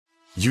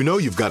You know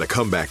you've got a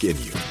comeback in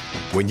you.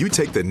 When you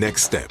take the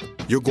next step,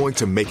 you're going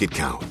to make it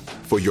count.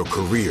 For your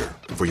career,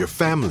 for your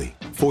family,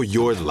 for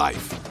your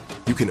life.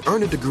 You can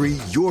earn a degree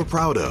you're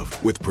proud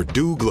of with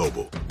Purdue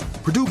Global.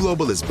 Purdue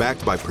Global is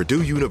backed by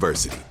Purdue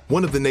University,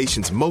 one of the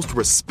nation's most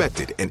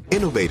respected and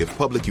innovative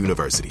public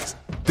universities.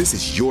 This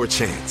is your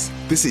chance.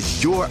 This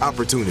is your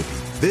opportunity.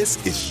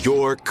 This is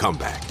your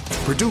comeback.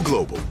 Purdue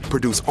Global,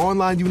 Purdue's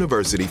online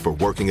university for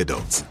working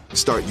adults.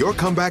 Start your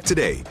comeback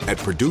today at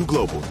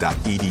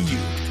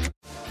purdueglobal.edu.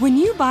 When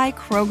you buy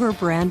Kroger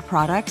brand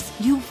products,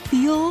 you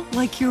feel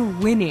like you're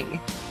winning.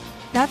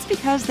 That's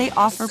because they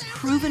offer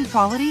proven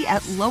quality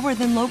at lower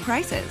than low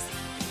prices.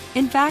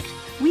 In fact,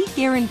 we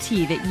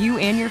guarantee that you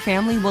and your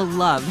family will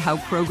love how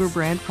Kroger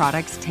brand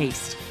products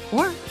taste,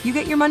 or you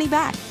get your money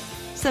back.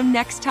 So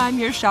next time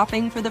you're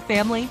shopping for the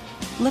family,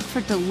 look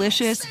for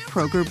delicious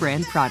Kroger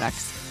brand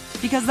products,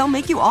 because they'll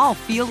make you all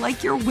feel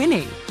like you're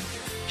winning.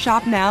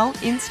 Shop now,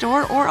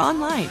 in-store, or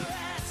online.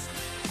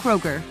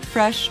 Kroger,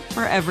 fresh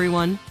for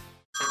everyone.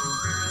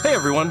 Hey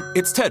everyone,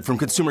 it's Ted from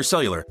Consumer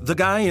Cellular, the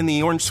guy in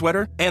the orange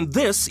sweater, and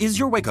this is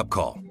your wake-up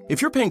call. If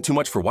you're paying too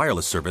much for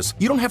wireless service,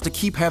 you don't have to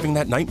keep having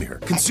that nightmare.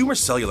 Consumer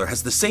Cellular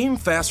has the same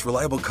fast,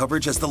 reliable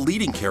coverage as the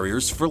leading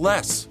carriers for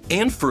less.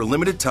 And for a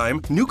limited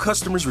time, new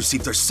customers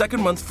receive their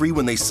second month free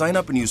when they sign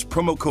up and use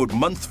promo code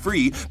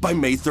MONTHFREE by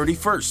May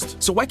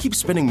 31st. So why keep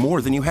spending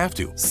more than you have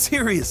to?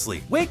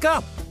 Seriously, wake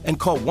up and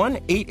call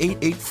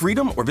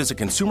 1-888-FREEDOM or visit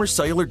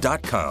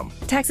consumercellular.com.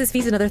 Taxes,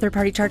 fees, and other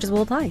third-party charges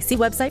will apply. See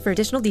website for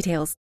additional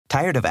details.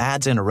 Tired of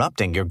ads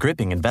interrupting your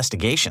gripping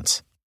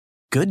investigations?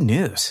 Good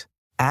news.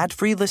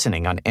 Ad-free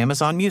listening on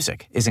Amazon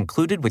Music is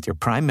included with your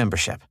Prime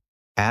membership.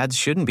 Ads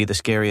shouldn't be the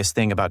scariest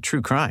thing about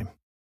true crime.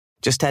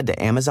 Just head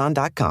to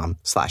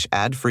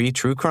amazon.com/ad-free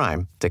true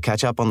crime to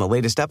catch up on the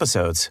latest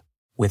episodes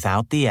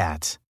without the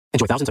ads.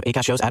 Enjoy thousands of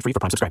Acast shows ad-free for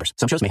Prime subscribers.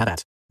 Some shows may have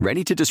ads.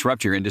 Ready to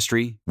disrupt your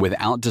industry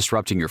without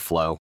disrupting your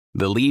flow?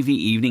 The Levy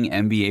Evening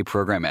MBA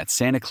program at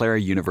Santa Clara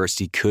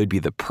University could be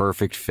the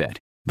perfect fit.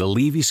 The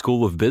Levy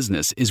School of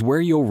Business is where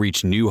you'll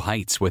reach new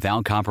heights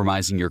without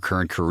compromising your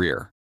current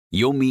career.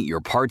 You'll meet your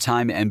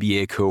part-time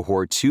MBA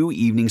cohort 2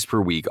 evenings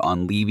per week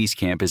on Levy's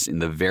campus in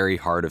the very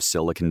heart of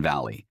Silicon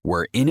Valley,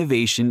 where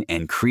innovation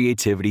and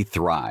creativity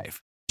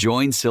thrive.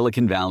 Join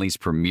Silicon Valley's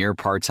premier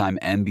part-time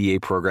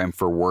MBA program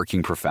for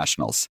working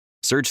professionals.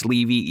 Search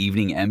Levy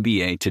Evening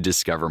MBA to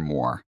discover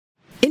more.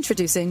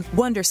 Introducing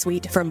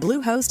Wondersuite from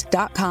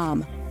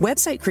Bluehost.com.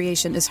 Website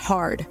creation is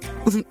hard.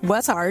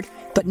 Was hard,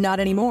 but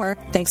not anymore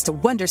thanks to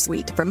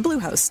Wondersuite from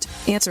Bluehost.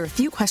 Answer a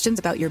few questions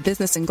about your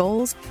business and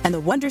goals, and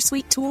the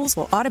Wondersuite tools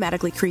will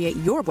automatically create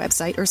your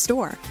website or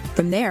store.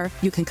 From there,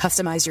 you can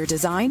customize your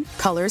design,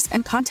 colors,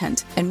 and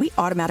content, and we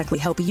automatically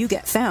help you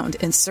get found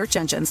in search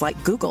engines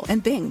like Google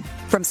and Bing.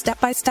 From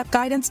step-by-step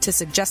guidance to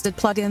suggested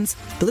plugins,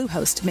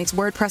 Bluehost makes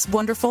WordPress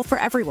wonderful for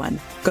everyone.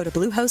 Go to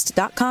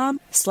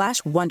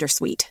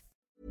bluehost.com/Wondersuite.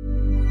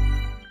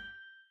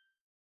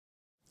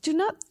 Do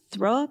not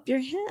throw up your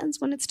hands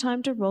when it's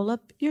time to roll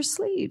up your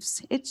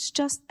sleeves. It's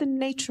just the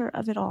nature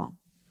of it all.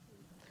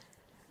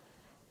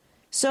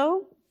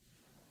 So,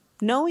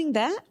 knowing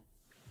that,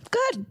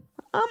 good.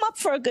 I'm up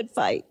for a good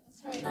fight.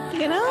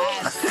 You know?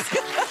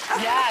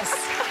 Yes.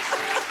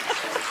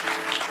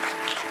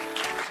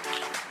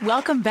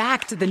 Welcome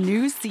back to the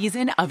new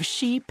season of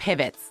She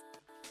Pivots.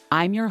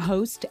 I'm your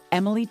host,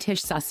 Emily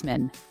Tish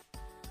Sussman.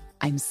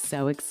 I'm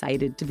so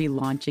excited to be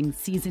launching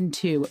season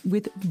 2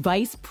 with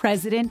Vice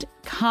President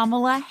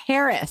Kamala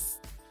Harris.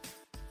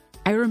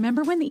 I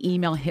remember when the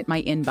email hit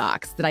my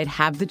inbox that I'd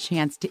have the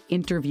chance to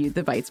interview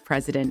the vice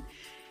president.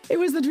 It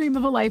was the dream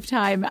of a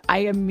lifetime. I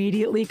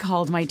immediately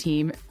called my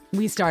team.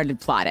 We started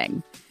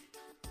plotting.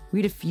 We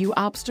had a few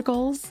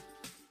obstacles.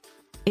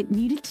 It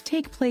needed to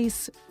take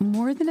place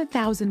more than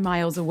 1,000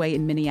 miles away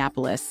in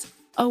Minneapolis.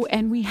 Oh,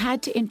 and we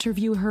had to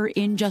interview her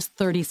in just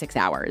 36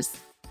 hours.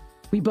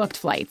 We booked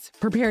flights,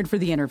 prepared for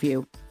the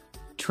interview,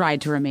 tried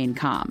to remain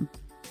calm.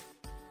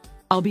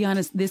 I'll be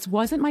honest, this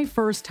wasn't my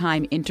first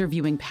time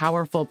interviewing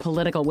powerful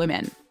political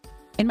women.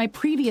 In my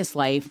previous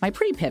life, my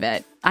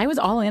pre-pivot, I was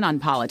all in on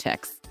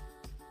politics.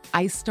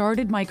 I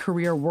started my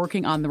career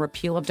working on the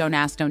repeal of Don't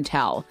Ask, Don't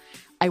Tell.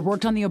 I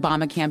worked on the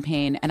Obama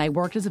campaign, and I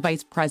worked as a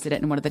vice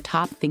president in one of the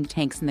top think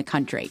tanks in the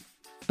country.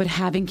 But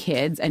having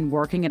kids and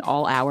working at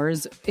all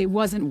hours, it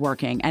wasn't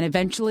working, and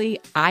eventually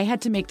I had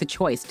to make the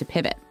choice to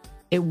pivot.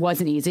 It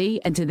wasn't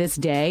easy, and to this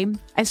day,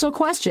 I still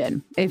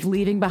question if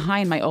leaving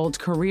behind my old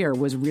career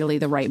was really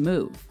the right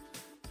move.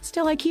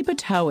 Still, I keep a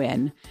toe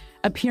in,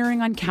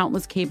 appearing on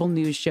countless cable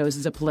news shows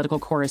as a political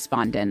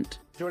correspondent.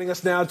 Joining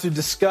us now to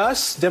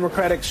discuss,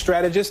 Democratic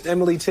strategist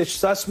Emily Tish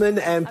Sussman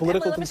and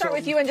political Emily, let me start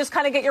with you and just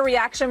kind of get your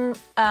reaction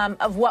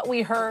of what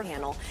we heard.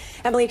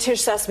 Emily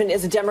Tish Sussman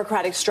is a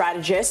Democratic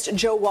strategist.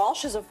 Joe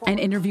Walsh is a former... And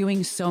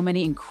interviewing so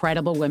many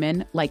incredible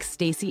women like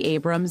Stacey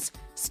Abrams,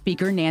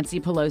 Speaker Nancy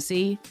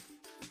Pelosi,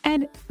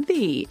 and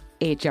the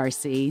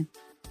HRC.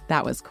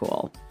 That was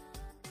cool.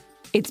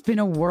 It's been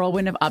a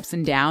whirlwind of ups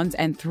and downs,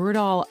 and through it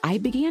all, I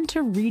began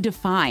to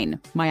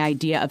redefine my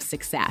idea of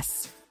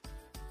success.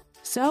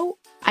 So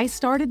I I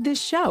started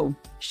this show,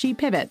 She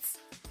Pivots,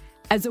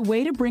 as a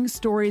way to bring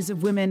stories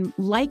of women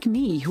like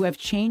me who have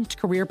changed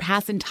career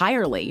paths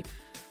entirely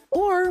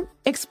or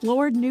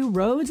explored new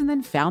roads and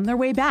then found their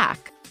way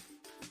back.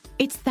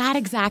 It's that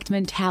exact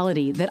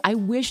mentality that I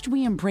wished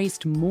we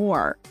embraced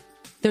more.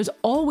 There's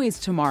always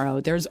tomorrow,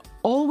 there's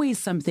always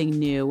something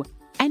new,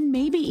 and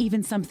maybe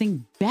even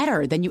something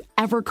better than you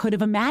ever could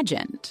have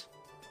imagined.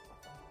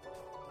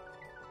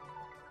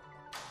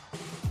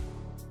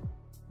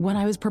 When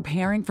I was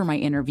preparing for my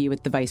interview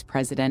with the vice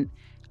president,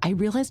 I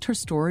realized her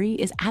story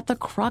is at the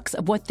crux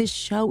of what this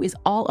show is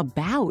all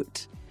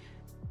about.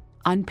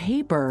 On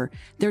paper,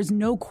 there's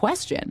no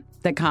question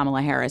that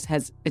Kamala Harris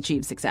has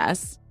achieved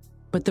success.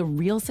 But the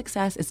real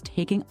success is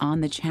taking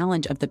on the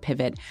challenge of the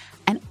pivot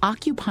and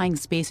occupying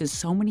spaces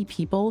so many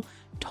people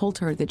told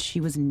her that she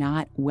was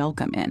not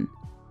welcome in.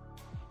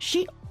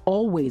 She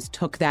always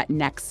took that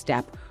next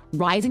step,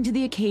 rising to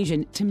the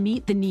occasion to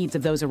meet the needs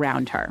of those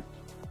around her.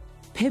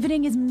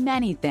 Pivoting is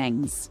many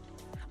things,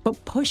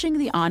 but pushing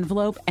the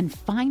envelope and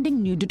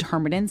finding new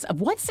determinants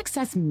of what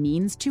success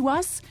means to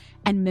us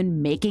and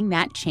then making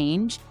that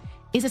change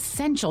is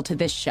essential to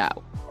this show.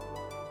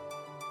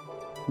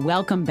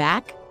 Welcome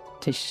back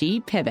to She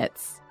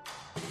Pivots.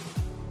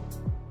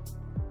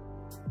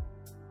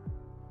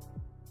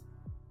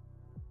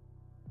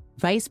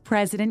 Vice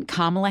President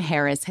Kamala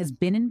Harris has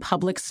been in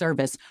public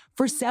service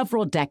for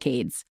several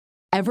decades,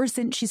 ever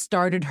since she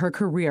started her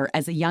career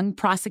as a young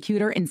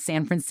prosecutor in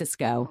San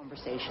Francisco.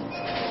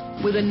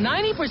 With a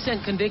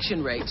 90%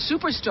 conviction rate,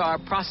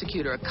 superstar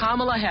prosecutor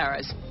Kamala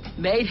Harris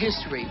made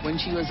history when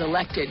she was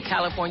elected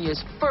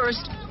California's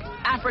first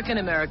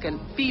African-American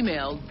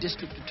female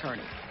district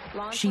attorney.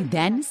 She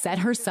then set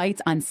her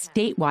sights on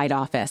statewide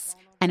office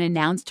and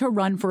announced her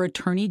run for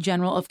Attorney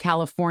General of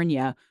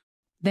California.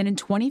 Then in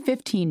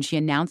 2015, she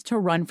announced her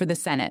run for the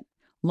Senate,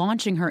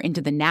 launching her into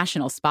the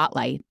national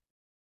spotlight.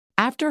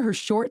 After her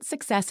short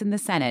success in the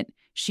Senate,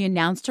 she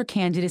announced her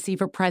candidacy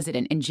for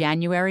president in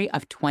January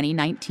of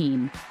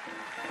 2019.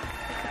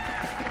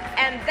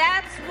 And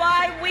that's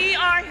why we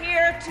are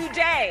here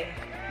today.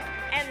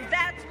 And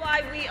that's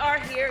why we are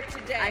here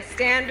today. I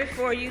stand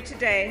before you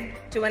today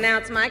to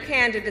announce my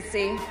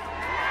candidacy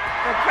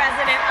for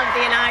President of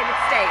the United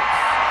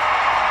States.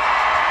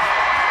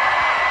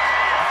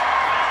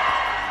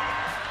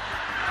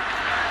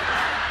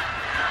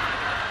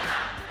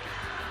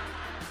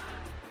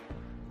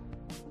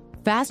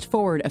 Fast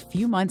forward a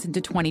few months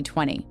into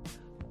 2020.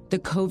 The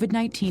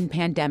COVID-19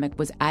 pandemic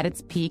was at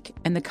its peak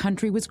and the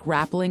country was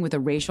grappling with a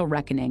racial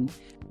reckoning,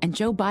 and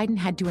Joe Biden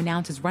had to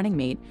announce his running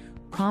mate,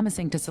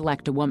 promising to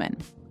select a woman.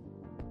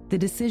 The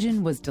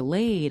decision was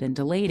delayed and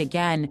delayed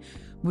again,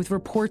 with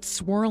reports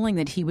swirling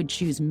that he would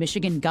choose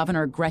Michigan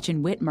Governor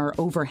Gretchen Whitmer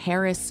over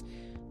Harris.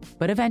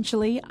 But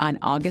eventually, on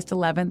August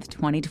 11th,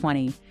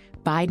 2020,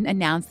 Biden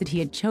announced that he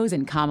had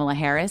chosen Kamala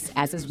Harris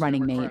as his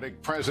running mate.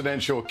 Democratic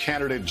presidential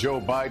candidate Joe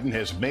Biden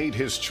has made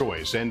his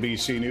choice.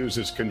 NBC News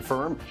has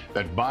confirmed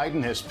that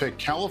Biden has picked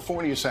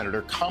California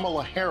Senator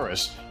Kamala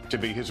Harris to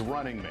be his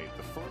running mate.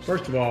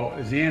 First of all,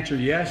 is the answer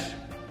yes?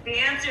 The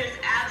answer is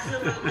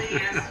absolutely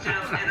yes, Joe,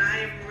 and I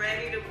am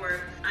ready to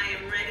work. I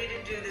am ready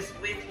to do this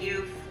with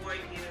you, for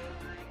you.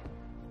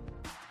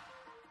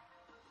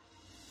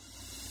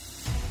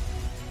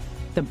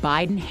 The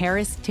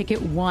Biden-Harris ticket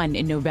won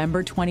in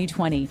November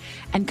 2020,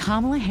 and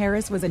Kamala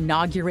Harris was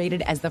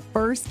inaugurated as the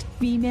first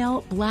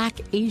female Black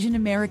Asian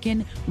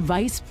American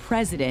vice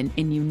president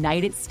in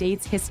United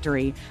States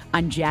history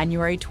on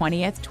January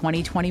 20th,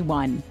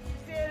 2021.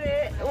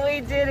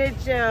 We did it,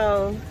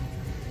 Joe.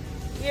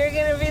 You're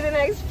going to be the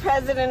next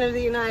president of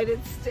the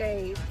United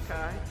States.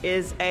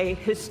 Is a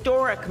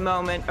historic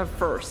moment of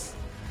firsts.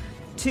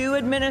 To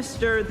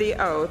administer the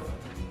oath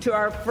to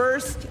our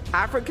first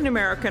African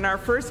American, our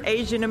first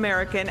Asian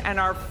American, and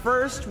our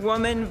first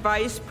woman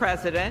vice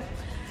president,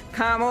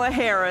 Kamala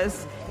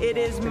Harris, it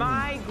is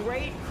my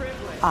great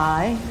privilege.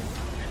 I,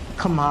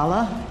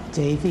 Kamala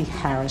Davy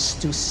Harris,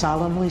 do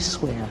solemnly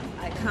swear.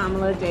 I,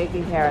 Kamala Davy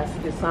Harris,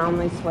 do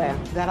solemnly swear.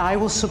 That I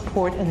will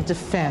support and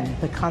defend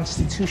the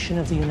Constitution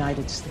of the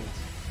United States.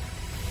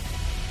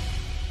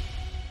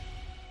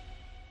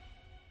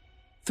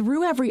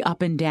 Through every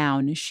up and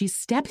down, she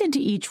stepped into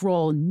each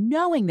role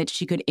knowing that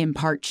she could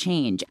impart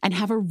change and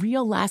have a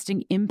real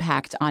lasting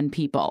impact on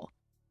people.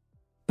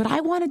 But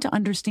I wanted to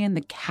understand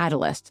the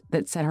catalyst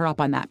that set her up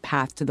on that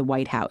path to the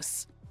White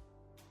House.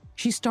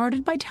 She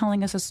started by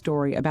telling us a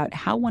story about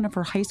how one of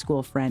her high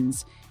school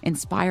friends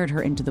inspired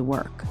her into the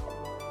work.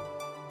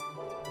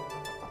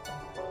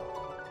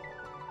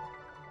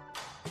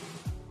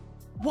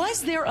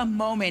 Was there a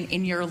moment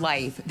in your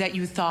life that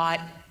you thought,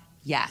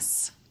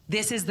 yes,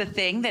 this is the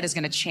thing that is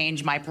going to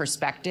change my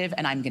perspective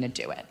and I'm going to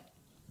do it?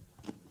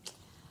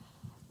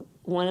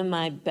 One of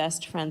my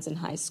best friends in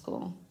high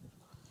school,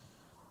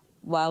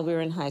 while we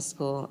were in high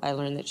school, I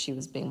learned that she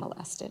was being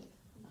molested.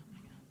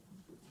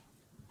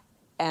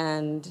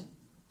 And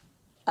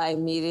I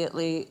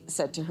immediately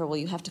said to her, well,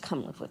 you have to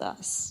come live with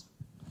us.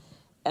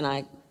 And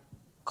I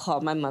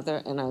called my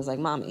mother and I was like,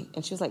 Mommy.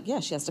 And she was like,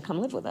 yeah, she has to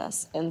come live with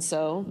us. And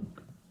so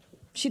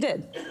she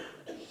did.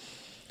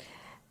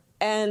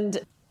 And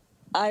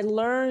I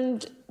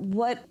learned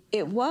what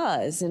it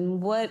was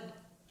and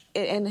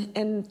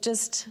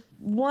just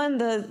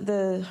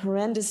the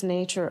horrendous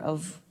nature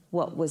of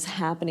what was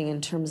happening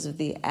in terms of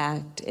the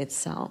act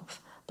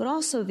itself, but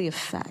also the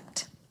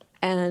effect.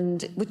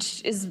 And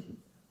which is,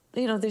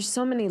 there's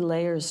so many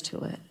layers to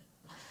it.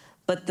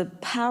 But the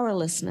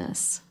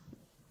powerlessness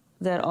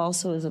that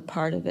also is a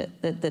part of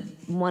it, that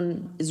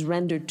one is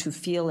rendered to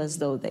feel as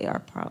though they are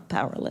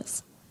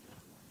powerless.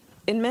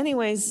 In many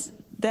ways,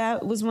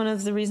 that was one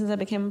of the reasons I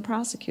became a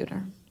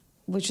prosecutor,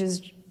 which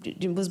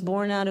was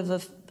born out of a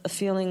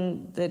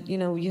feeling that,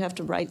 you have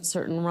to right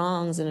certain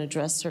wrongs and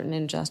address certain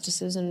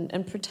injustices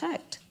and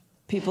protect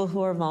people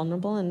who are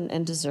vulnerable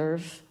and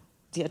deserve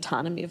the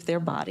autonomy of their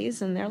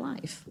bodies and their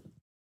life.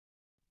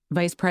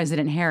 Vice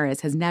President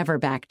Harris has never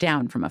backed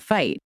down from a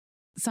fight,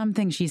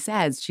 something she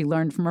says she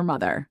learned from her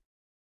mother.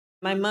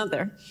 My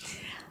mother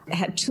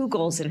had two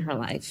goals in her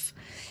life: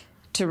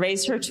 to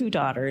raise her two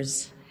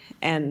daughters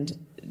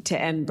and to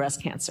end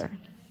breast cancer.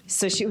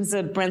 So she was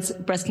a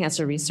breast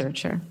cancer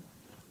researcher.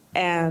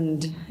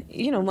 And,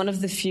 one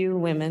of the few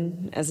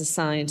women as a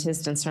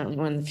scientist, and certainly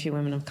one of the few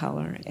women of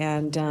color.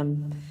 And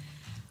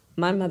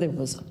my mother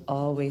was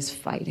always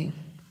fighting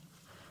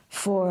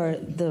for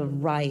the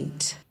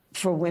right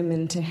for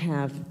women to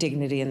have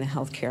dignity in the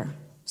healthcare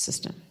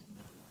system.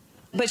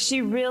 But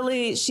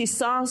she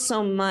saw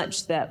so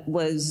much that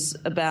was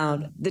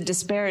about the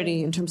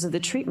disparity in terms of the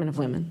treatment of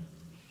women,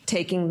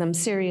 taking them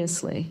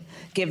seriously,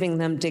 giving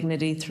them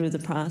dignity through the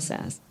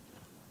process.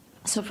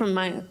 So from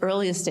my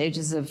earliest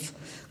stages of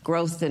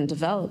growth and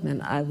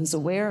development, I was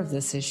aware of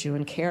this issue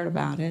and cared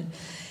about it.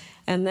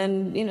 And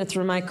then,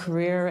 through my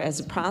career as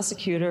a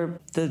prosecutor,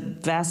 the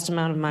vast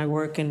amount of my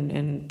work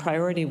and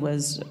priority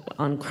was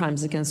on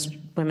crimes against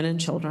women and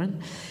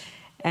children.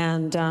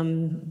 And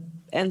then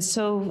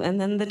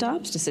the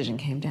Dobbs decision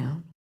came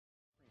down.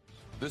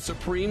 The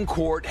Supreme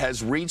Court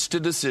has reached a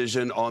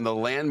decision on the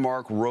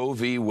landmark Roe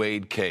v.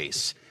 Wade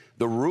case.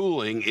 The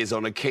ruling is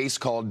on a case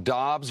called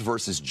Dobbs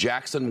versus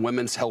Jackson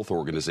Women's Health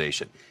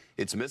Organization.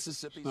 It's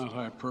Mississippi's... It's not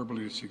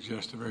hyperbole to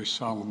suggest a very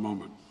solemn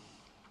moment.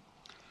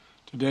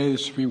 Today, the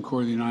Supreme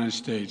Court of the United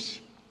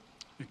States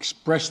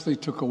expressly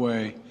took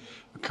away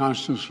a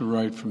constitutional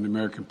right from the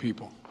American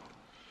people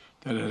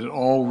that it had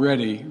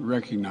already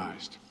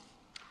recognized.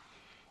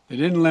 They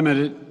didn't limit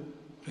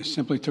it, they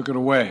simply took it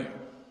away.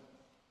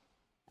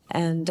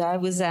 And I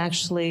was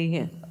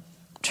actually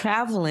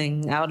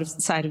traveling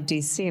outside of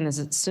D.C., and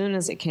as soon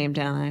as it came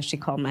down, I actually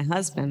called my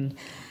husband,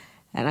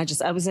 and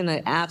I was in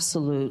an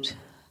absolute,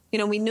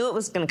 we knew it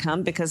was going to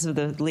come because of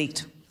the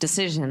leaked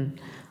decision,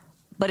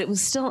 but it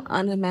was still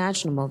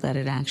unimaginable that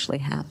it actually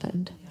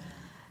happened.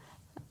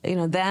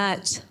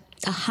 That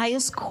the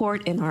highest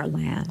court in our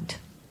land,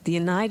 the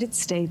United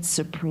States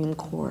Supreme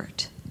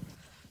Court,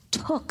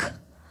 took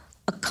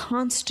a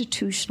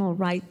constitutional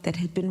right that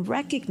had been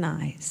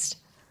recognized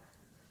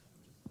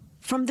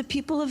from the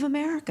people of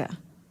America,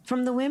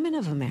 from the women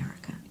of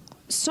America.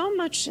 So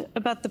much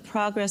about the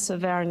progress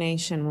of our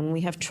nation, when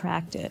we have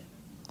tracked it,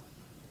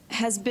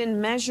 has been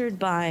measured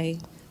by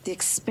the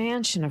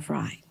expansion of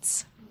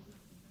rights.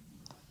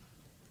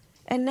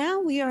 And now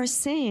we are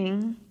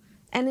seeing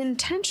an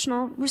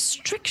intentional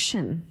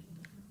restriction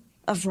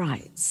of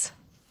rights.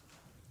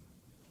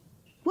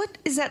 What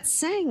is that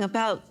saying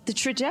about the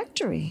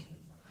trajectory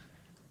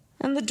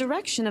and the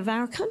direction of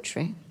our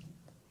country?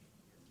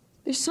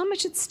 There's so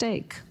much at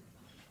stake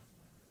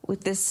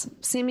with this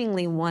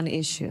seemingly one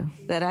issue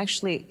that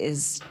actually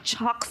is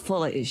chock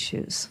full of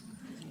issues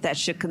that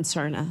should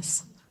concern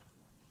us.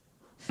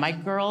 My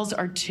girls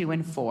are 2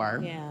 and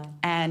 4,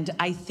 and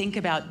I think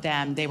about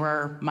them. They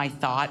were my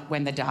thought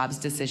when the Dobbs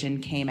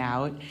decision came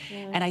out,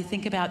 and I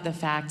think about the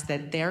fact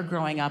that they're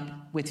growing up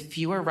with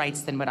fewer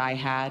rights than what I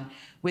had,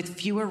 with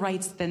fewer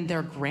rights than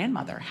their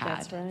grandmother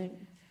had. That's right.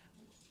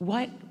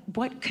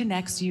 What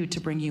connects you to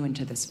bring you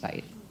into this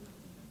fight?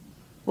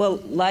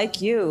 Well,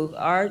 like you,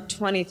 our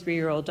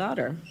 23-year-old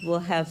daughter will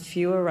have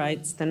fewer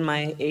rights than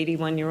my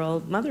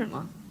 81-year-old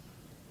mother-in-law.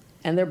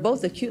 And they're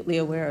both acutely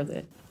aware of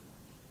it.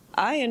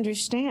 I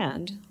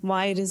understand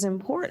why it is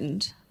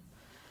important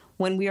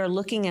when we are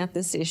looking at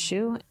this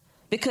issue,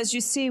 because you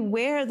see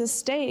where the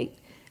state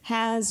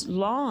has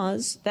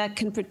laws that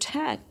can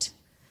protect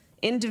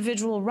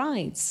individual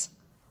rights.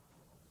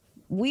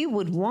 We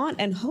would want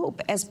and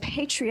hope, as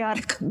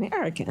patriotic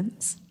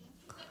Americans,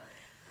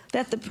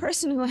 that the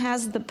person who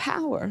has the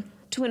power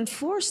to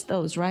enforce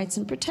those rights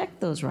and protect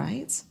those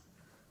rights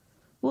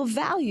will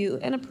value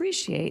and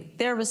appreciate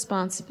their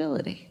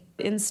responsibility.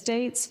 In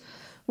states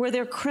where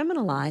they're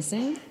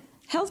criminalizing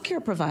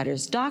healthcare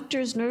providers,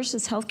 doctors,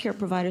 nurses, healthcare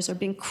providers are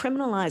being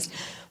criminalized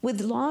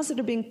with laws that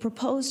are being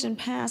proposed and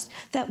passed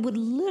that would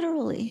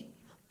literally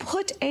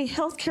put a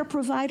healthcare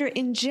provider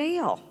in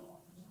jail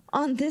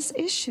on this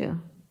issue.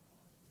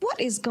 What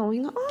is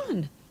going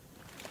on?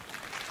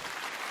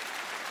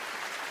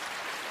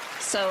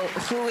 So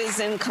who is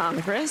in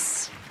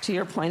Congress? To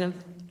your point of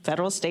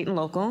federal, state, and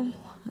local,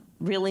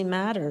 really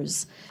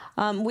matters.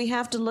 We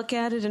have to look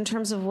at it in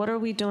terms of what are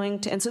we doing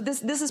to, and so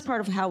this is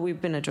part of how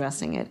we've been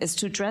addressing it, is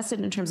to address it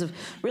in terms of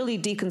really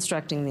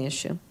deconstructing the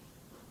issue.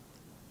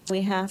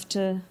 We have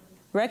to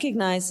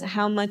recognize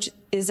how much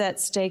is at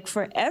stake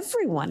for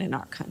everyone in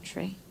our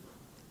country.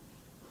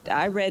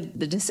 I read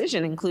the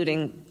decision,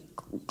 including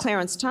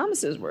Clarence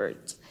Thomas's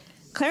words.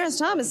 Clarence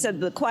Thomas said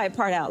the quiet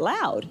part out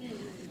loud.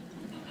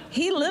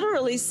 He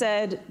literally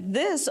said,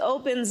 this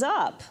opens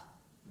up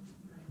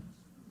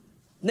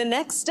the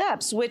next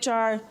steps, which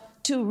are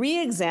to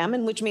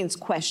re-examine, which means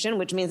question,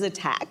 which means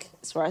attack,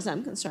 as far as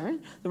I'm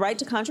concerned, the right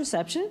to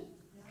contraception,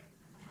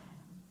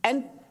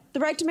 and the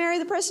right to marry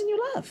the person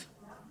you love.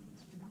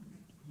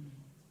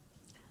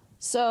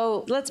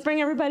 So let's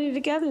bring everybody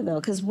together, though,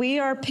 because we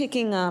are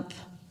picking up.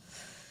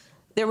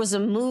 There was a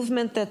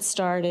movement that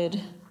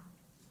started,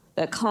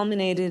 that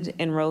culminated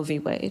in Roe v.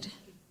 Wade.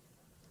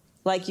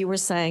 Like you were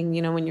saying,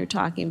 you know, when you're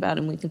talking about,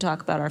 and we can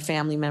talk about our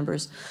family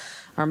members,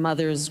 our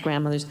mothers,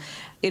 grandmothers,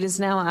 it is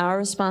now our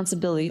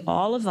responsibility,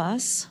 all of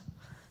us,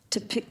 to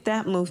pick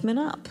that movement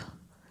up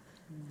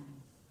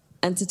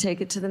and to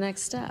take it to the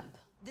next step.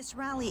 This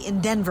rally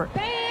in Denver.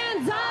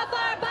 Hands off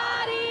our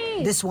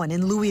bodies! This one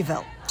in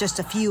Louisville. Just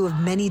a few of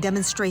many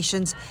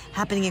demonstrations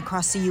happening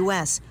across the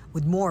U.S.,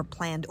 with more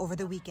planned over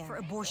the weekend. For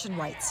abortion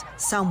rights,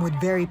 some with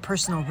very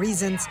personal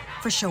reasons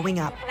for showing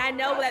up. And I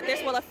know that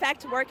this will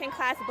affect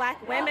working-class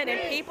Black women and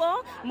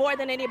people more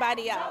than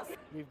anybody else.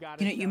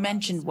 You know, you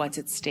mentioned what's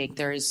at stake.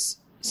 There's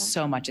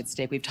so much at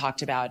stake. We've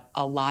talked about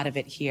a lot of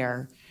it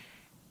here.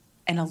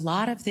 And a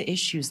lot of the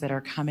issues that are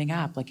coming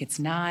up, like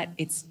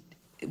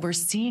we're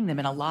seeing them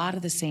in a lot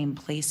of the same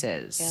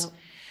places. Yeah.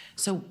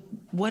 So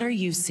what are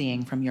you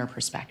seeing from your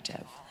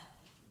perspective?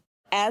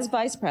 As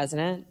vice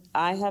president,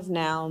 I have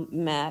now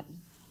met,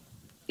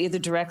 either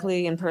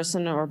directly in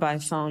person or by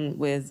phone,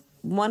 with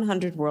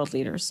 100 world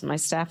leaders. My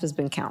staff has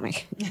been counting.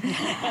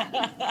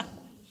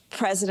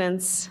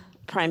 Presidents,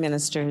 prime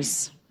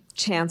ministers,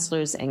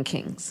 chancellors, and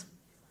kings.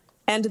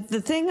 And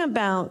the thing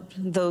about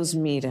those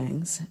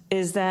meetings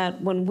is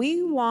that when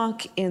we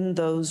walk in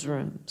those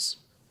rooms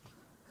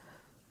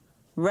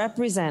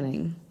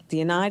representing the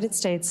United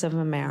States of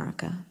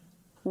America,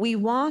 we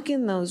walk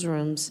in those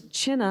rooms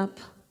chin up,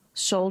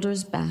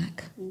 shoulders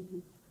back,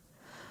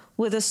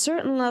 with a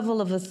certain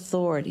level of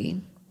authority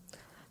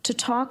to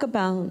talk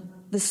about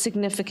the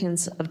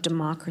significance of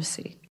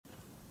democracy,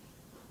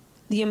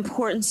 the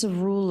importance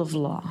of rule of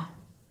law,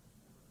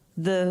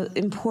 the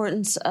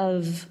importance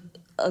of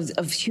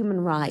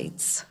human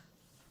rights,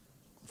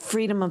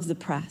 freedom of the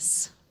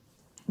press.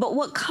 But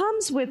what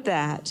comes with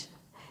that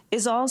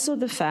is also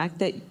the fact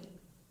that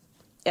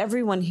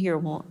everyone here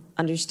will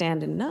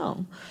understand and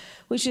know,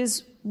 which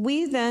is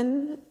we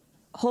then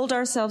hold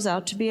ourselves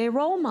out to be a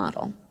role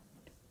model.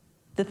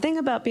 The thing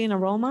about being a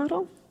role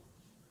model,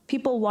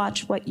 people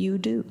watch what you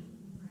do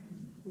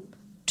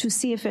to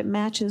see if it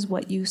matches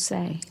what you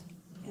say.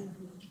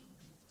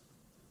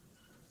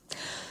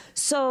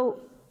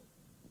 So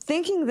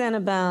thinking then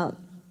about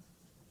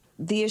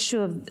the issue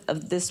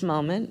of this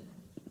moment,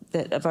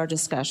 of our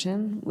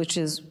discussion, which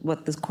is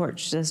what the court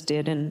just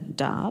did in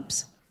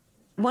Dobbs,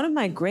 one of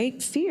my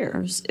great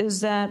fears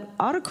is that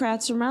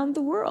autocrats around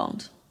the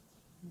world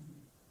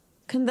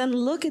can then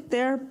look at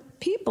their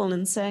people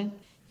and say,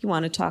 you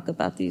want to talk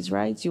about these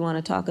rights? You want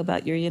to talk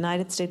about your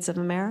United States of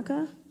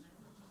America?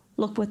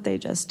 Look what they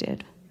just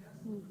did.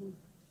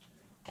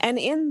 And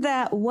in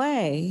that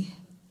way,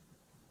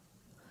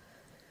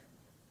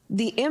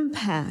 the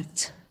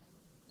impact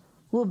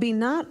will be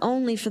not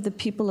only for the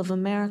people of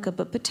America,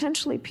 but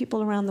potentially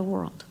people around the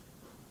world.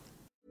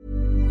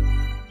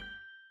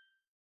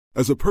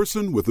 As a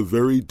person with a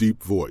very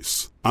deep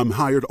voice, I'm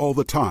hired all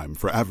the time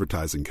for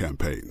advertising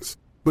campaigns.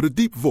 But a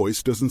deep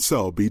voice doesn't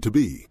sell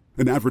B2B,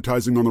 and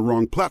advertising on the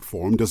wrong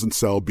platform doesn't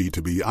sell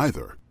B2B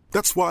either.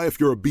 That's why if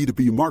you're a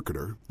B2B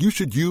marketer, you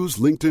should use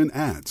LinkedIn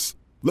ads.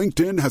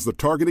 LinkedIn has the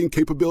targeting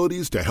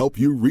capabilities to help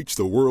you reach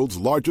the world's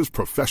largest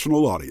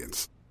professional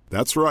audience.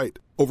 That's right,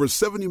 over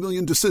 70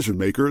 million decision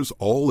makers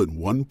all in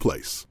one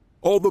place.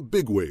 All the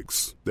big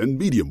wigs, then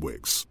medium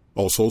wigs,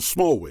 also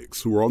small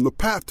wigs who are on the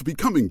path to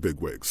becoming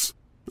big wigs.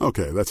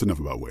 Okay, that's enough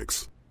about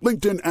wigs.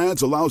 LinkedIn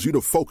ads allows you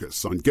to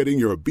focus on getting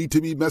your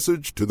B2B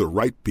message to the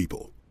right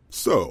people.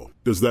 So,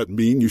 does that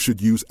mean you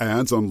should use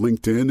ads on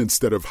LinkedIn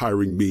instead of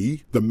hiring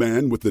me, the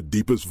man with the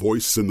deepest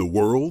voice in the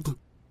world?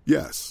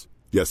 Yes.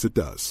 Yes, it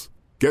does.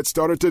 Get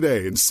started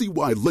today and see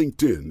why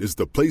LinkedIn is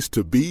the place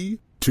to be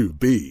to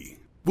be.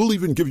 We'll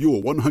even give you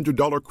a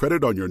 $100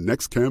 credit on your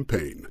next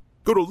campaign.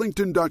 Go to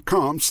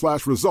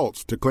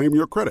linkedin.com/results to claim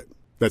your credit.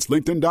 That's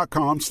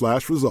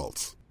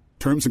linkedin.com/results.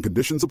 Terms and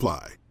conditions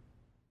apply.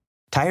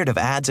 Tired of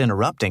ads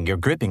interrupting your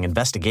gripping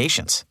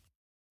investigations?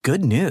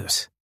 Good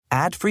news.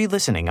 Ad-free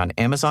listening on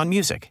Amazon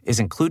Music is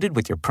included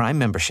with your Prime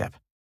membership.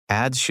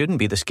 Ads shouldn't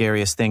be the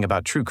scariest thing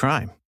about true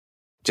crime.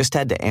 Just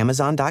head to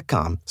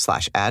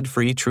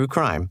amazon.com/ad-free true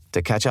crime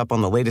to catch up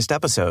on the latest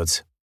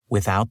episodes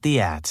without the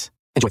ads.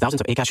 Enjoy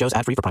thousands of Acast shows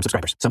ad-free for Prime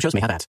subscribers. Some shows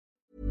may have ads.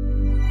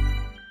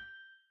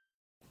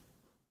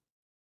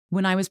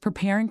 When I was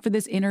preparing for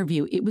this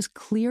interview, it was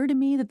clear to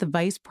me that the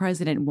vice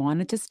president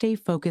wanted to stay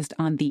focused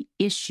on the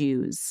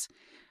issues.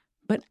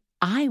 But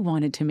I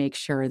wanted to make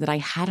sure that I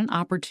had an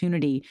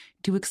opportunity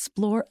to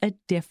explore a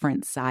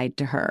different side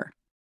to her.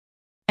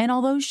 And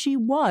although she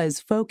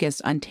was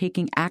focused on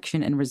taking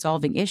action and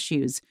resolving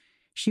issues,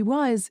 she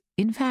was,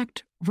 in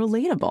fact,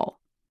 relatable.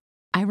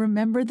 I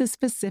remember the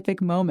specific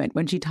moment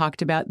when she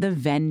talked about the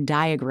Venn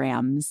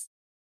diagrams.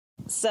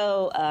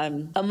 So,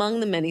 among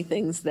the many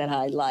things that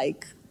I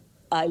like,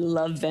 I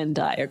love Venn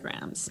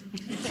diagrams.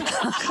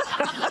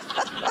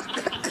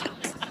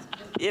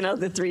 You know,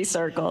 the 3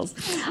 circles.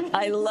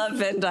 I love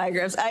Venn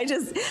diagrams. I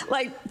just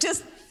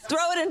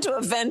throw it into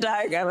a Venn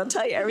diagram. I'll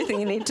tell you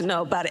everything you need to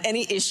know about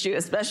any issue,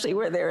 especially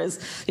where there is,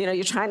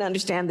 you're trying to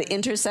understand the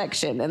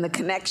intersection and the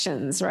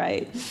connections,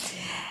 right?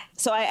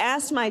 So I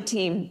asked my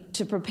team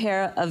to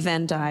prepare a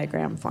Venn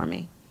diagram for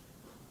me.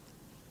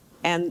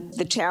 And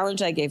the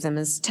challenge I gave them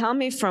is, tell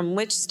me from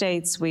which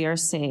states we are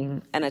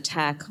seeing an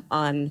attack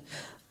on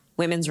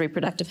women's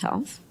reproductive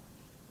health,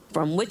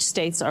 from which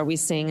states are we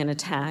seeing an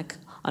attack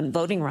on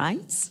voting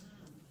rights,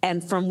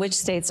 and from which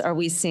states are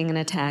we seeing an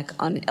attack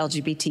on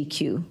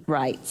LGBTQ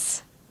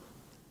rights.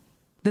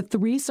 The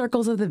 3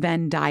 circles of the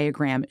Venn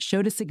diagram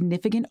showed a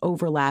significant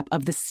overlap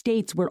of the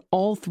states where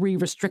all 3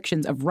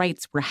 restrictions of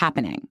rights were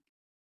happening.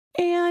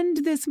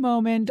 And this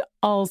moment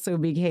also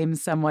became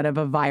somewhat of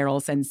a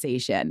viral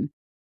sensation.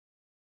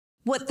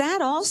 What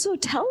that also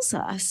tells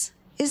us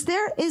is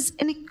there is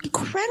an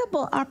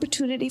incredible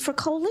opportunity for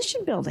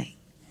coalition building.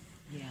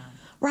 Yeah.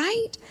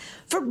 Right?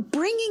 For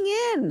bringing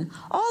in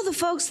all the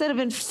folks that have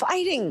been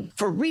fighting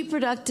for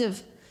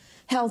reproductive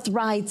health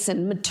rights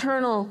and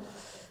maternal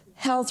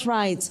health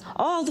rights,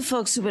 all the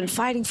folks who've been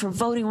fighting for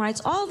voting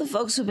rights, all the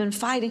folks who've been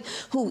fighting,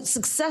 who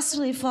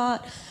successfully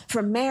fought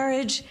for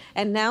marriage,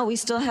 and now we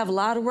still have a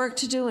lot of work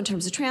to do in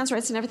terms of trans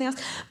rights and everything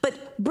else,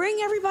 but bring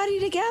everybody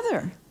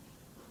together.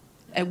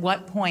 At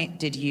what point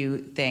did you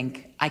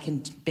think, I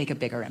can make a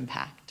bigger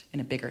impact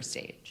in a bigger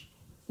stage?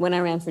 When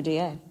I ran for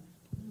DA.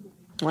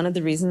 One of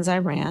the reasons I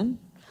ran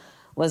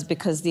was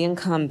because the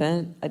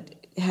incumbent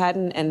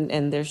hadn't,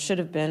 and there should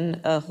have been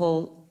a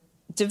whole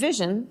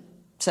division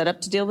set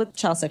up to deal with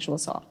child sexual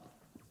assault.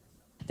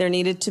 There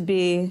needed to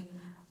be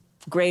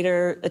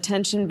greater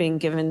attention being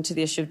given to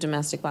the issue of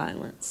domestic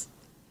violence.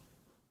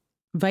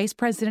 Vice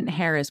President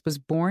Harris was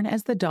born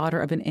as the daughter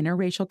of an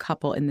interracial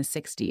couple in the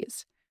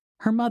 60s.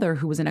 Her mother,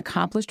 who was an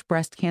accomplished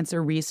breast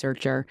cancer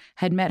researcher,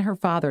 had met her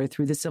father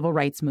through the civil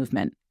rights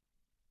movement.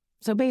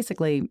 So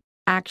basically,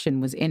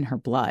 action was in her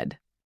blood.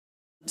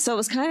 So it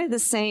was kind of the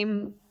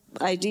same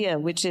idea,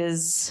 which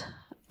is,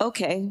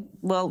 okay,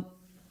 well,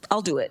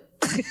 I'll do it.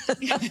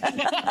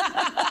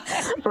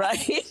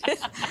 Right?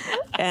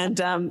 And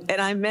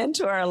I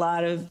mentor a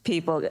lot of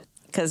people,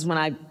 because when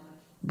I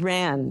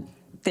ran,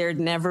 there had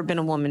never been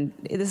a woman.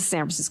 This is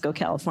San Francisco,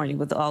 California,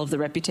 with all of the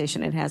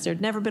reputation it has. There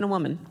had never been a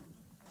woman.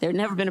 There had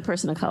never been a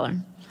person of color.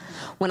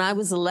 When I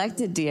was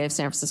elected DA of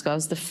San Francisco, I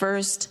was the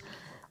first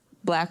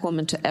Black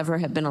woman to ever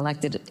have been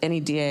elected any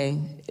DA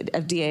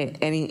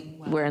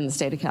anywhere in the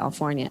state of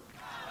California.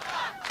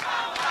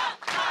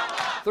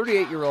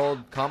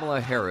 38-year-old Kamala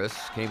Harris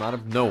came out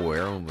of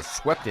nowhere and was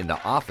swept into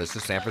office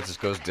as San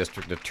Francisco's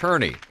district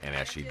attorney. And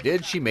as she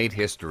did, she made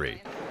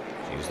history.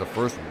 She is the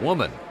first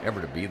woman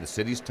ever to be the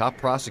city's top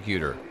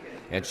prosecutor.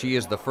 And she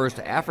is the first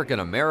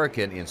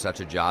African-American in such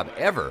a job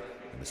ever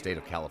in the state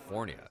of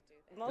California.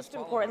 Most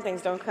important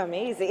things don't come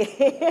easy.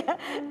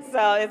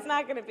 So it's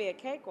not going to be a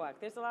cakewalk.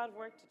 There's a lot of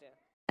work to do.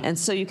 And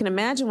so you can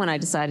imagine when I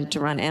decided to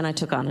run and I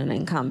took on an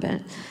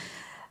incumbent,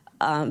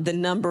 the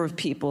number of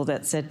people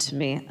that said to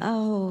me,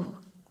 oh,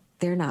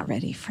 they're not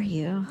ready for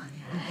you.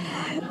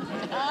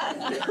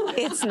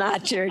 It's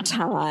not your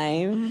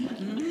time.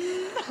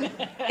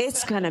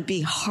 It's going to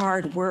be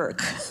hard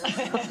work.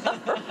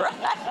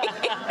 Right?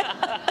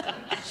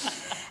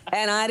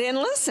 And I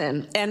didn't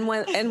listen. And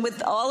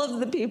with all of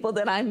the people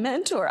that I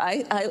mentor,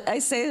 I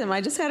say to them,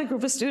 I just had a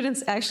group of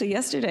students actually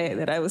yesterday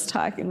that I was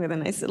talking with,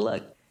 and I said,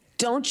 look,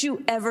 don't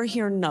you ever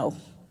hear no.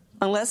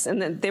 Unless,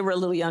 and then they were a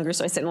little younger,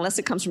 so I said, unless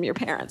it comes from your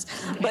parents.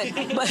 But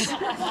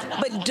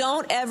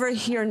don't ever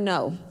hear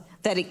no,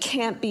 that it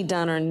can't be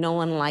done or no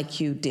one like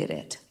you did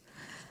it.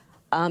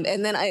 And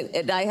then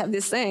I have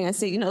this saying, I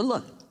say,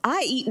 look,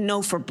 I eat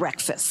no for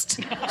breakfast.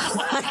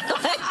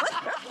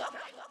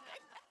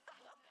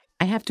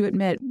 I have to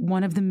admit,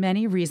 one of the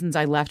many reasons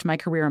I left my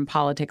career in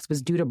politics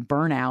was due to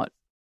burnout.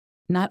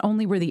 Not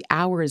only were the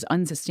hours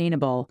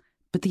unsustainable,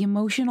 but the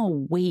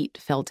emotional weight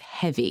felt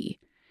heavy.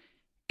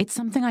 It's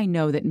something I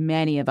know that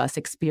many of us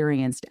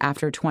experienced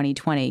after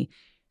 2020.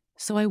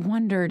 So I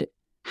wondered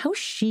how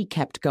she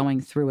kept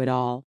going through it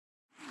all.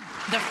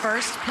 The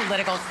first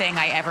political thing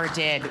I ever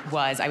did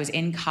was I was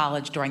in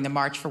college during the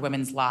March for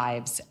Women's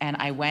Lives, and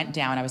I went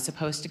down. I was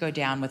supposed to go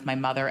down with my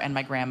mother and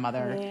my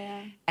grandmother. Yeah.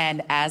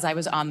 And as I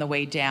was on the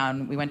way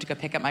down, we went to go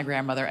pick up my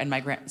grandmother and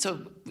so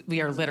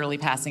we are literally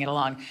passing it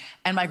along.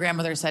 And my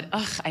grandmother said,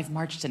 ugh, I've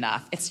marched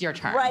enough. It's your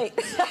turn. Right.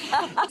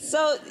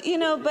 So,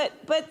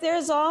 but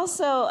there's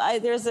also,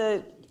 there's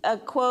a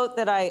quote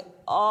that I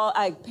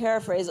I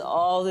paraphrase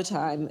all the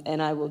time,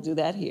 and I will do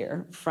that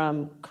here,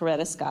 from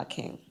Coretta Scott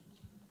King,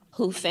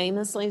 who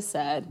famously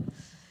said,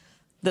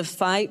 the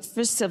fight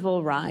for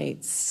civil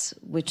rights,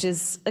 which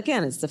is,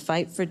 again, it's the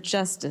fight for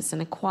justice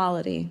and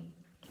equality,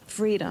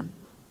 freedom.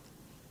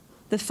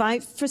 The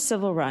fight for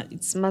civil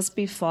rights must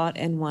be fought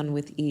and won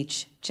with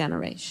each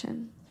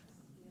generation.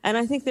 And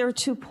I think there are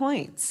 2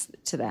 points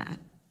to that.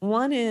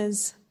 One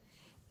is,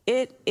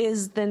 it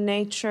is the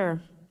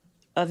nature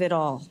of it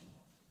all,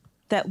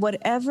 that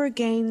whatever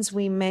gains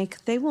we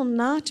make, they will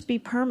not be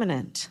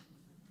permanent.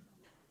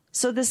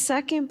 So the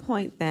second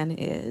point then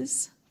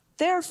is,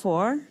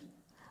 therefore,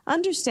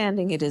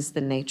 understanding it is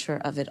the nature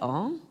of it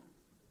all,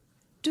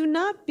 do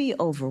not be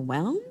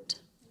overwhelmed.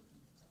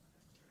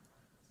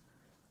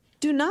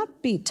 Do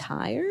not be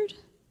tired.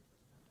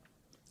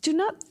 Do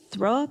not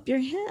throw up your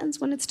hands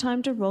when it's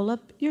time to roll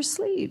up your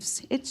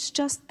sleeves. It's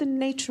just the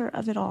nature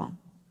of it all.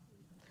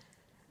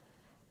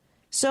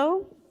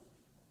 So,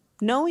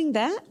 knowing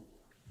that,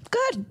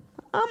 good.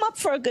 I'm up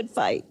for a good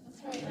fight.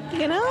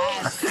 You know?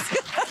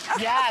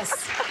 Yes.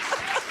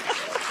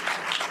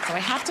 So I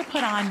have to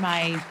put on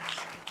my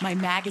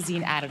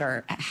magazine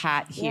editor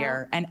hat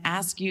here and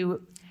ask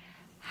you,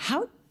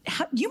 how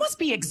you must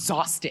be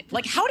exhausted.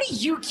 Like, how do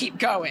you keep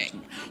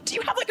going? Do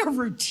you have like a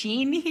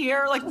routine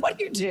here? Like, what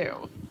do you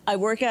do? I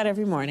work out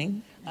every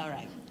morning. All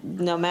right.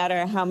 No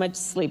matter how much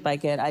sleep I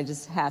get, I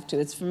just have to.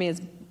 It's, for me,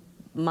 it's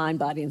mind,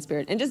 body, and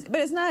spirit. But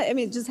it's not, I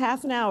mean, just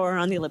half an hour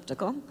on the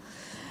elliptical.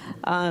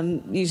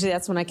 Usually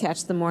that's when I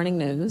catch the morning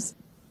news.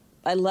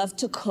 I love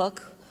to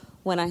cook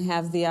when I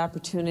have the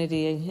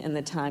opportunity and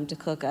the time to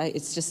cook.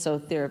 It's just so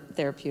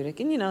therapeutic.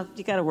 And, you know,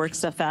 you got to work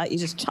stuff out. You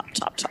just chop.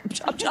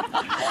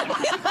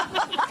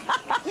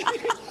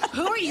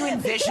 Who are you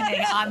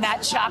envisioning on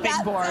that chopping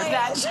board?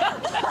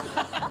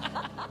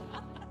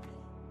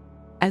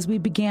 As we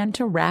began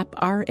to wrap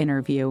our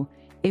interview,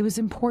 it was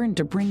important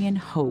to bring in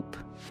hope.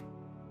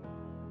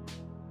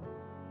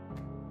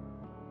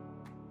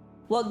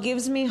 What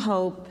gives me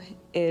hope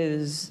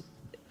is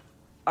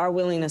our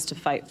willingness to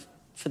fight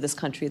for this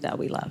country that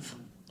we love.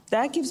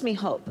 That gives me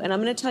hope, and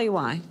I'm going to tell you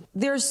why.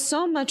 There's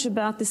so much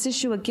about this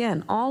issue,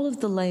 again, all of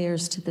the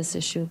layers to this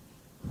issue.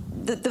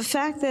 The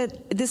fact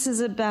that this is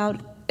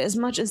about, as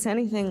much as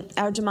anything,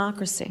 our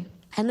democracy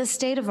and the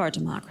state of our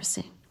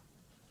democracy.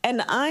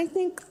 And I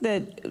think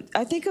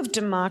of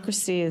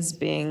democracy as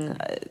being,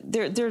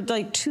 there are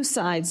like 2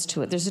 sides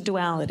to it. There's a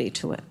duality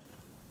to it.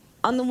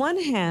 On the one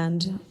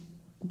hand,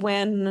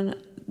 when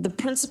the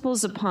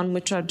principles upon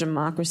which our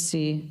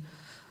democracy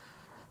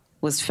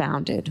was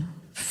founded,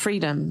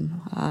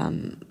 freedom,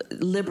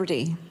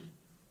 liberty,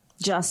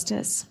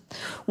 justice,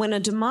 when a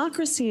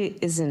democracy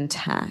is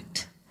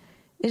intact,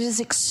 it is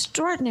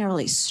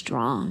extraordinarily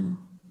strong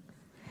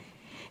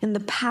in the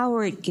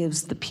power it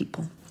gives the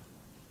people.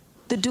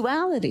 The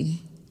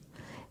duality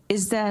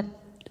is that,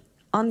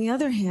 on the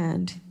other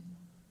hand,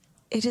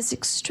 it is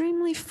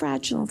extremely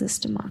fragile, this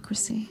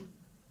democracy.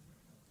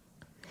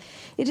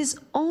 It is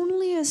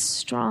only as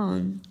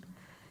strong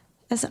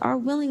as our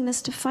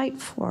willingness to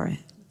fight for it.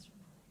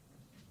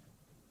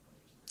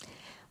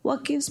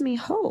 What gives me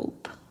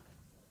hope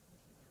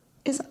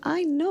is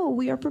I know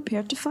we are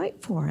prepared to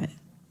fight for it.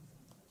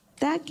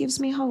 That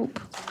gives me hope.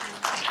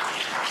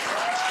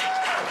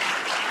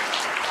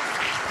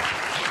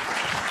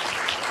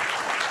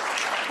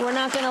 We're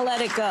not going to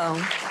let it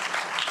go.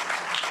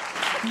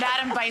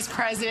 Madam Vice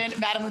President,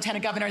 Madam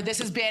Lieutenant Governor, this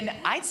has been,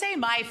 I'd say,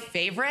 my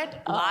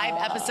favorite live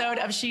episode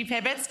of She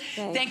Pivots.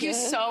 Thank you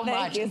so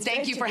much.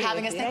 Thank you for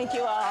having us. Thank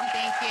you all.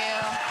 Thank you.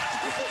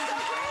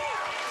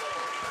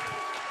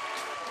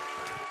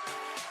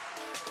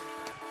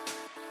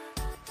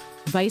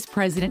 Vice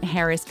President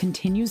Harris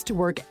continues to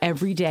work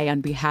every day on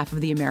behalf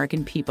of the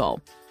American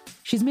people.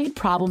 She's made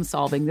problem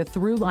solving the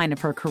through line of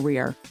her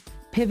career,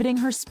 pivoting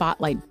her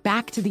spotlight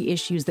back to the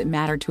issues that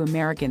matter to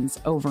Americans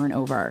over and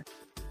over.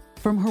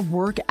 From her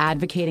work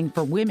advocating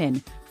for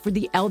women, for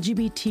the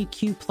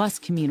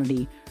LGBTQ+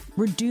 community,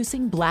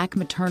 reducing Black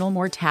maternal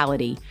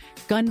mortality,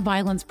 gun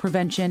violence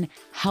prevention,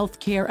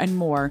 healthcare, and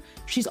more,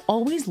 she's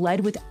always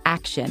led with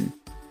action.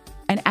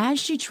 And as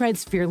she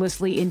treads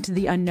fearlessly into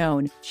the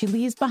unknown, she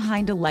leaves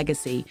behind a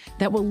legacy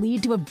that will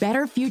lead to a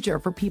better future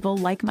for people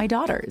like my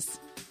daughters.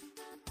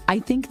 I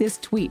think this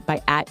tweet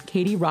by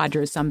 @Katie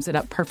Rogers sums it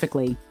up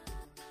perfectly.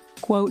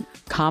 Quote,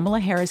 Kamala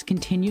Harris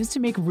continues to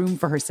make room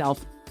for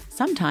herself,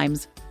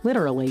 sometimes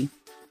literally.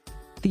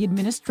 The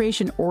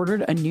administration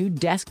ordered a new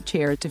desk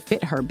chair to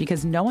fit her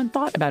because no one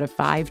thought about a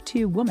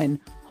 5'2" woman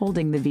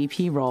holding the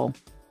VP role.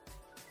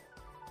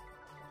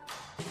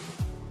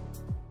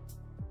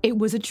 It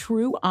was a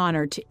true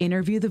honor to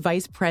interview the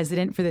vice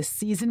president for the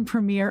season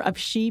premiere of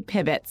She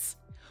Pivots.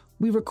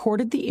 We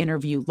recorded the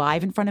interview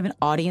live in front of an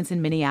audience in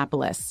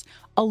Minneapolis,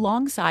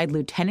 alongside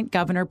Lieutenant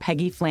Governor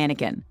Peggy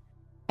Flanagan.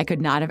 I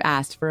could not have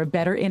asked for a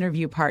better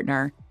interview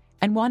partner,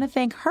 and want to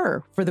thank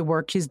her for the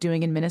work she's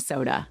doing in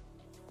Minnesota.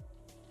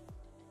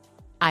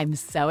 I'm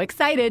so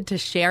excited to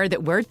share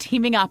that we're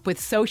teaming up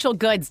with Social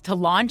Goods to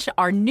launch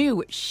our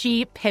new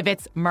She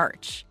Pivots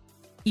merch.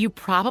 You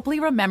probably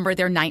remember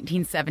their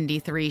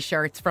 1973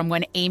 shirts from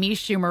when Amy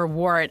Schumer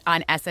wore it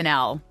on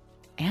SNL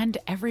and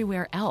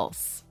everywhere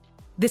else.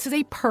 This is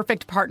a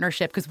perfect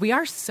partnership because we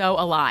are so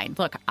aligned.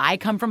 Look, I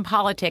come from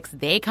politics,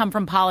 they come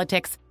from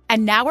politics,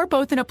 and now we're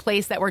both in a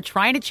place that we're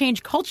trying to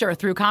change culture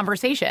through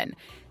conversation.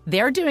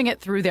 They're doing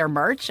it through their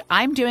merch.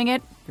 I'm doing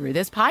it through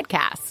this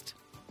podcast.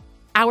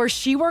 Our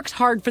She Works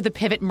Hard for the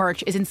Pivot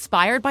merch is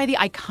inspired by the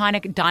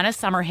iconic Donna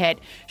Summer hit,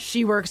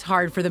 She Works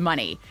Hard for the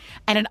Money,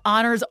 and it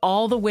honors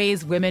all the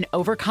ways women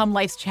overcome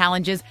life's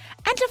challenges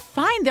and to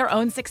find their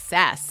own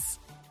success.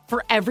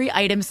 For every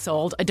item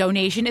sold, a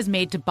donation is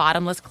made to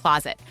Bottomless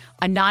Closet,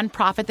 a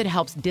nonprofit that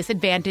helps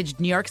disadvantaged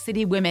New York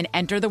City women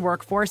enter the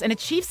workforce and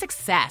achieve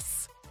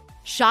success.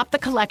 Shop the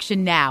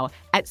collection now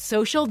at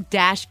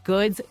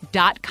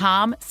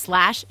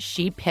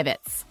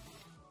social-goods.com/shepivots.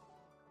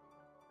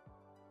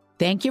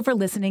 Thank you for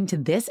listening to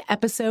this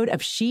episode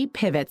of She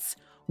Pivots,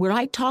 where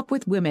I talk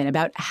with women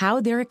about how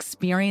their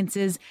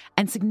experiences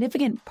and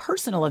significant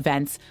personal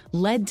events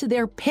led to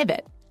their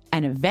pivot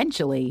and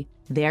eventually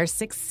their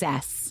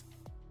success.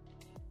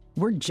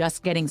 We're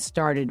just getting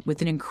started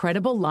with an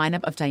incredible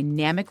lineup of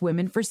dynamic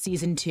women for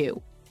season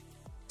 2.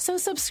 So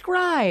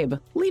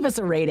subscribe, leave us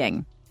a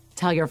rating,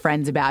 tell your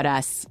friends about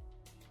us.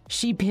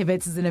 She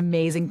Pivots is an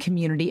amazing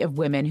community of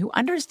women who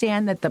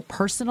understand that the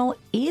personal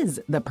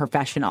is the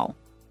professional.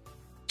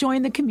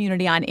 Join the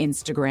community on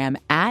Instagram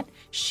at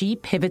She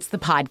Pivots the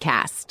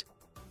Podcast.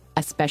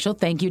 A special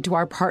thank you to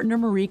our partner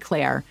Marie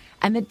Claire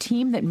and the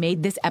team that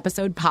made this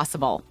episode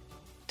possible.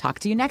 Talk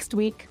to you next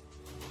week.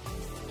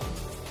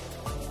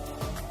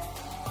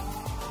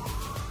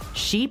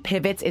 She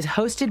Pivots is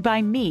hosted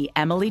by me,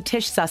 Emily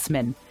Tish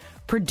Sussman,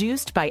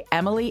 produced by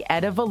Emily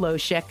Eda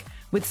Volosik,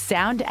 with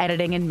sound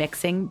editing and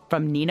mixing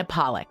from Nina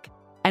Pollock,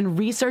 and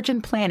research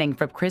and planning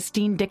from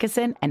Christine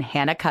Dickinson and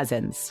Hannah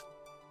Cousins.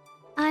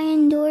 I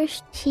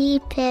endorse She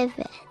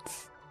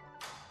Pivots.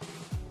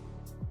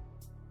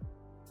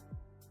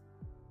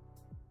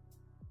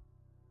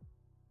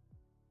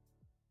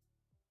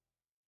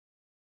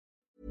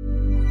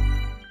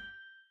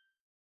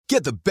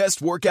 Get the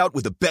best workout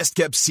with the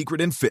best-kept secret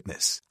in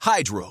fitness.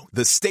 Hydro,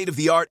 the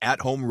state-of-the-art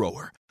at-home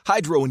rower.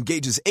 Hydro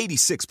engages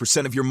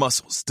 86% of your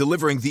muscles,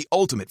 delivering the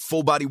ultimate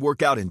full-body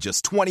workout in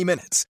just 20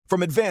 minutes.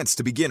 From advanced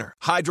to beginner,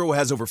 Hydro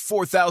has over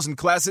 4,000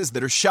 classes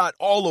that are shot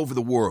all over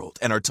the world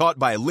and are taught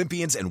by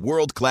Olympians and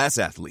world-class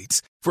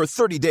athletes. For a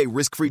 30-day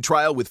risk-free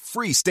trial with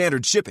free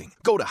standard shipping,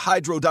 go to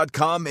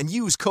Hydro.com and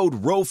use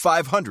code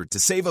ROW500 to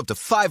save up to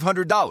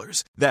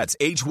 $500. That's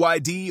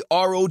HYDROW.com,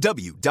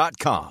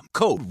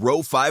 code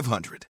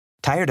ROW500.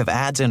 Tired of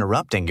ads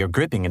interrupting your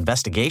gripping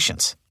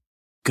investigations?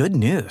 Good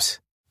news.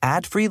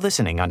 Ad-free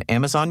listening on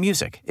Amazon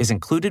Music is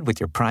included with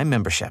your Prime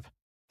membership.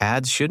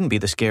 Ads shouldn't be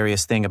the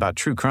scariest thing about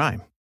true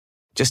crime.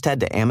 Just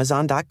head to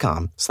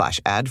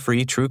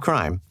Amazon.com/ad-free true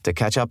crime to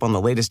catch up on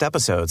the latest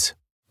episodes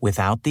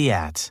without the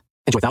ads.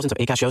 Enjoy thousands of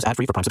Acast shows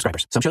ad-free for Prime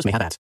subscribers. Some shows may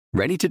have ads.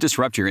 Ready to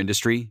disrupt your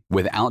industry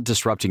without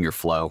disrupting your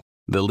flow?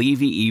 The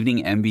Levy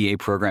Evening MBA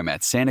program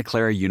at Santa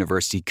Clara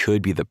University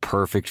could be the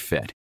perfect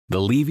fit. The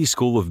Levy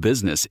School of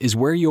Business is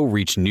where you'll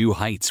reach new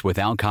heights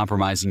without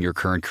compromising your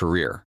current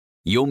career.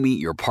 You'll meet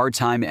your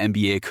part-time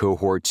MBA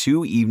cohort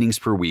 2 evenings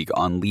per week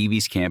on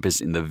Levy's campus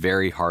in the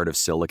very heart of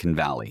Silicon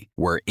Valley,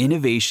 where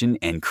innovation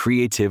and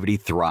creativity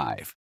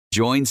thrive.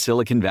 Join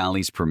Silicon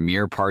Valley's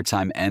premier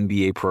part-time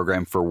MBA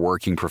program for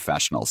working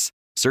professionals.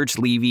 Search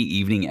Levy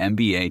Evening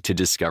MBA to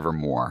discover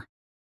more.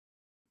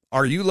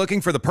 Are you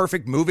looking for the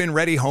perfect move-in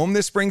ready home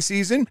this spring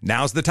season?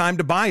 Now's the time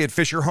to buy at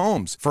Fisher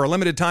Homes. For a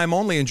limited time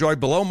only, enjoy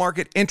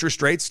below-market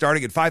interest rates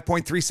starting at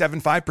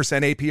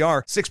 5.375%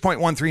 APR,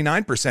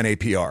 6.139%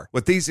 APR.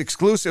 With these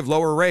exclusive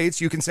lower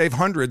rates, you can save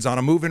hundreds on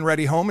a move-in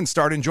ready home and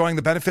start enjoying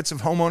the benefits of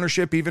home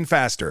ownership even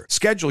faster.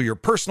 Schedule your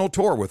personal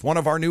tour with one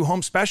of our new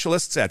home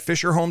specialists at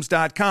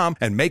FisherHomes.com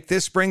and make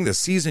this spring the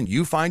season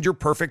you find your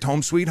perfect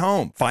home sweet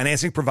home.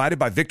 Financing provided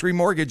by Victory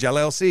Mortgage,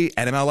 LLC,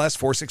 NMLS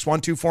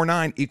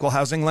 461249, Equal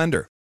Housing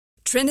Lender.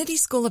 Trinity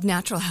School of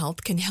Natural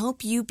Health can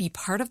help you be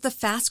part of the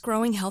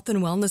fast-growing health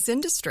and wellness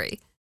industry.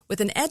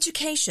 With an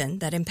education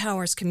that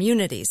empowers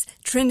communities,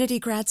 Trinity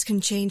grads can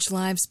change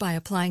lives by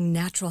applying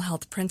natural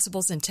health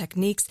principles and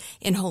techniques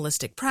in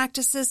holistic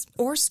practices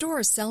or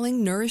stores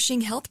selling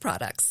nourishing health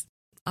products.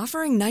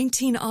 Offering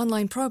 19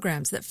 online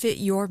programs that fit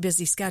your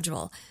busy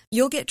schedule,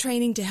 you'll get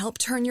training to help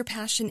turn your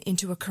passion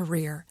into a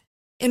career.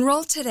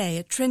 Enroll today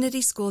at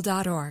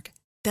trinityschool.org.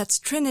 That's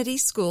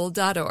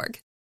trinityschool.org.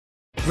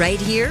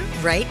 Right here,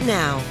 right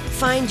now.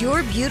 Find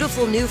your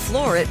beautiful new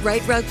floor at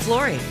Right Rug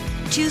Flooring.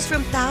 Choose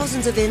from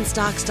thousands of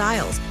in-stock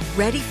styles,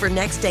 ready for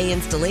next day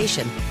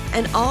installation,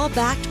 and all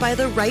backed by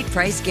the right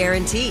price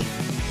guarantee.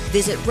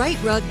 Visit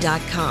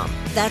rightrug.com.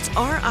 That's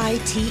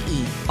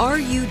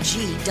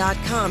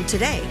RITERUG.com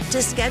today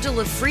to schedule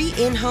a free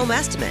in-home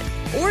estimate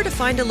or to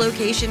find a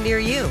location near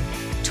you.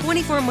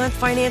 24-month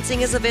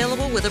financing is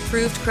available with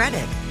approved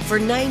credit. For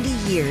 90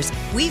 years,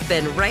 we've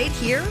been right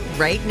here,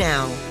 right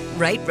now.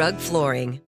 Right Rug Flooring.